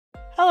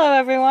Hello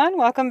everyone,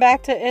 welcome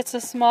back to It's a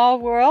Small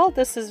World.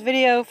 This is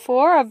video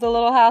 4 of the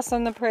Little House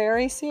on the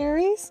Prairie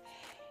series.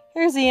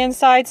 Here's the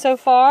inside so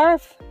far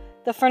of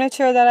the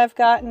furniture that I've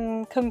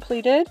gotten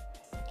completed.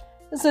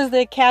 This is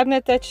the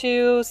cabinet that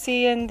you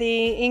see in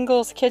the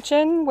Ingalls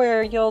kitchen,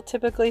 where you'll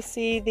typically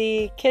see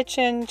the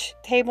kitchen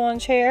table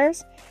and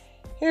chairs.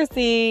 Here's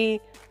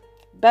the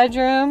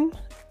bedroom.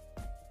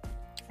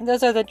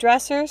 Those are the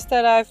dressers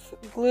that I've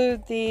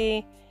glued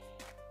the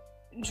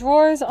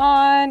drawers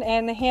on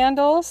and the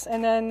handles,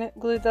 and then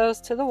glued those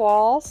to the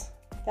walls.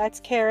 That's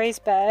Carrie's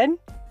bed.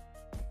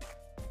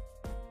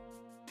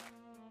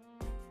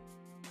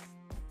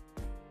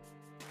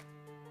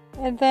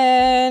 And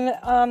then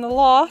on the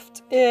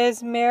loft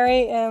is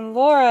Mary and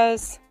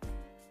Laura's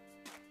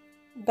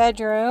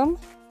bedroom.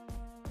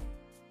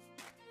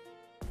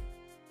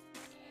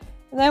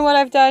 And then what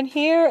I've done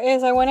here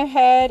is I went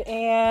ahead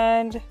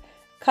and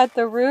cut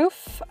the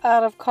roof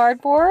out of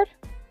cardboard.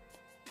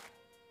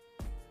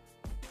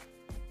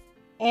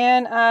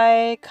 And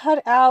I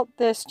cut out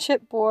this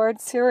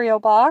chipboard cereal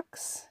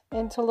box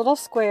into little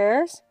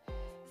squares,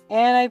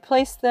 and I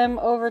placed them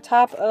over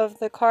top of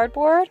the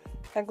cardboard.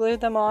 I glued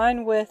them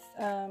on with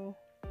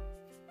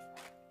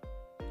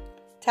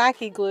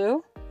tacky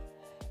glue,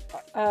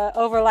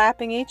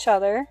 overlapping each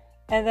other,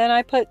 and then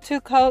I put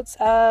 2 coats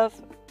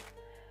of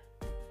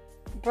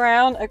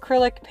brown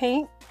acrylic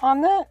paint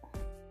on that.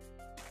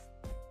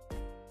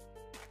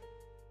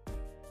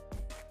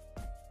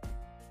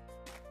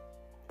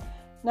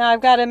 Now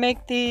I've got to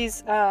make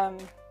these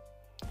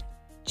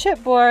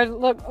chipboard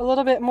look a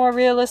little bit more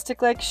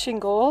realistic, like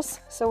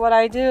shingles. So what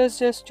I do is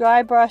just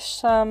dry brush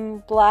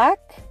some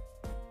black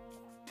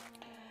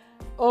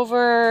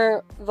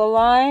over the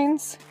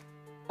lines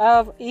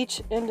of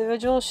each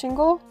individual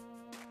shingle.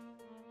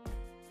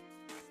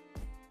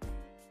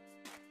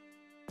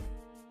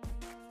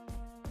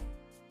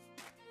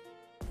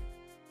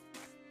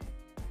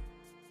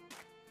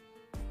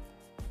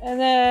 And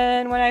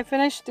then when I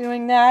finish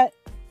doing that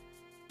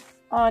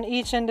on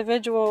each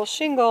individual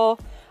shingle,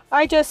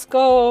 I just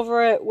go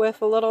over it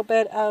with a little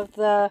bit of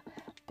the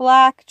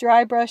black,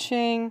 dry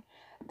brushing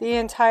the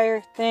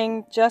entire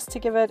thing just to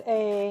give it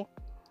a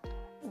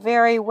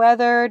very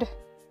weathered,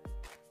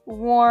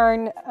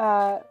 worn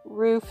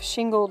roof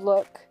shingled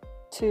look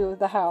to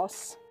the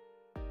house.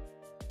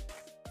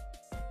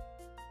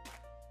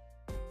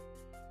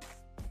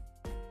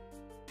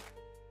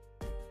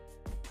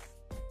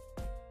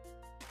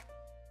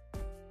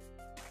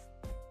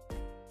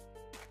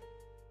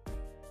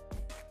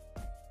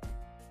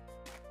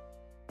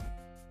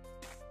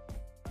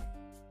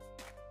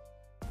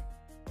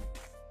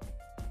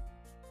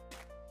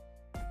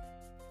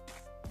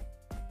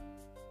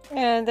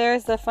 And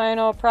there's the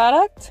final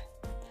product.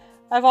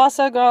 I've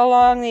also gone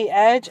along the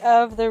edge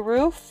of the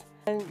roof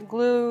and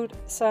glued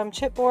some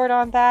chipboard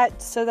on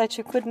that so that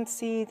you couldn't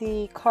see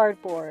the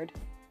cardboard,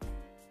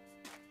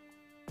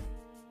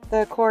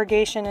 the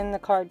corrugation in the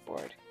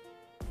cardboard.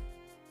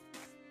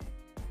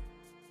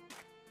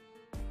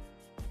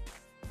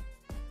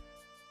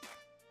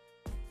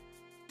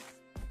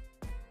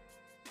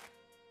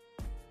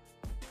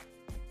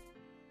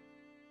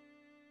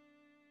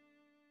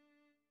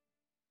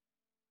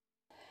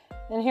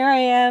 And here I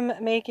am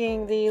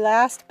making the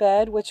last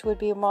bed, which would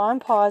be Ma and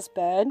Pa's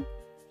bed.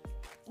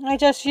 I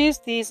just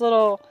used these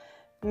little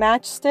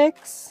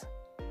matchsticks,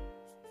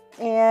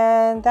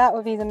 and that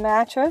would be the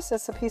mattress.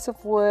 It's a piece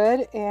of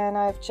wood, and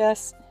I've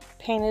just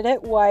painted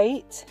it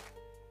white.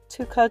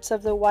 2 coats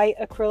of the white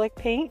acrylic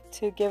paint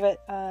to give it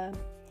to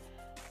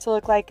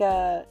look like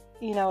a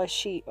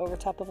sheet over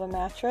top of a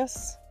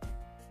mattress.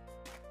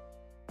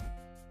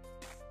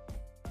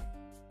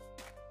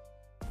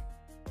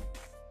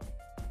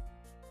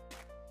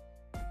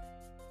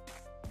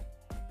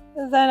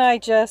 Then I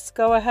just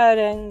go ahead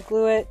and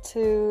glue it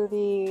to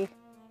the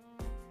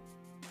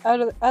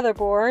other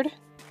board.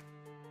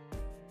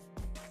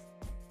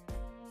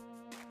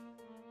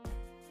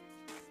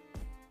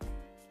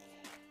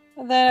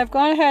 And then I've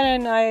gone ahead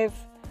and I've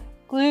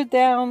glued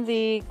down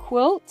the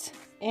quilt,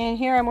 and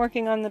here I'm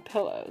working on the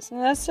pillows. And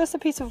that's just a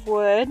piece of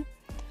wood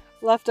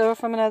left over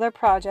from another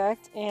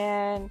project,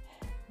 and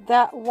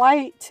that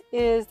white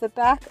is the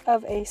back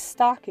of a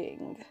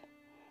stocking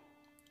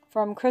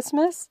from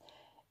Christmas.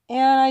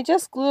 And I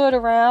just glue it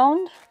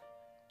around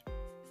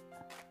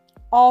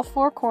all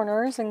 4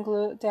 corners and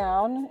glue it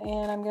down.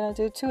 And I'm going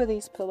to do 2 of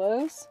these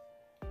pillows.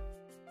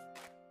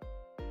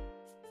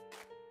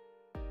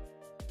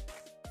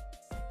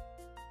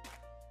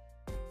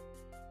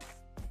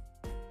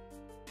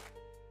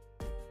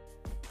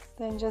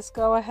 Then just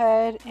go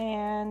ahead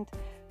and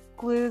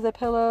glue the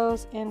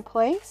pillows in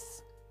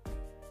place.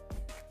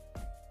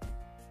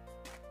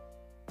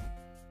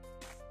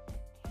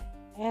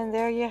 And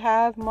there you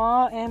have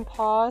Ma and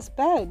Pa's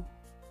bed.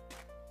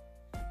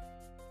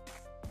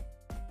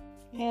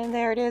 And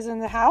there it is in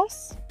the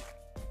house.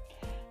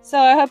 So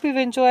I hope you've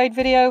enjoyed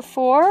video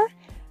 4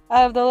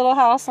 of the Little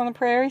House on the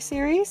Prairie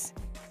series.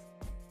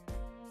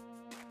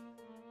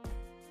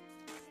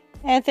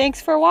 And thanks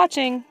for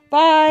watching.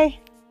 Bye!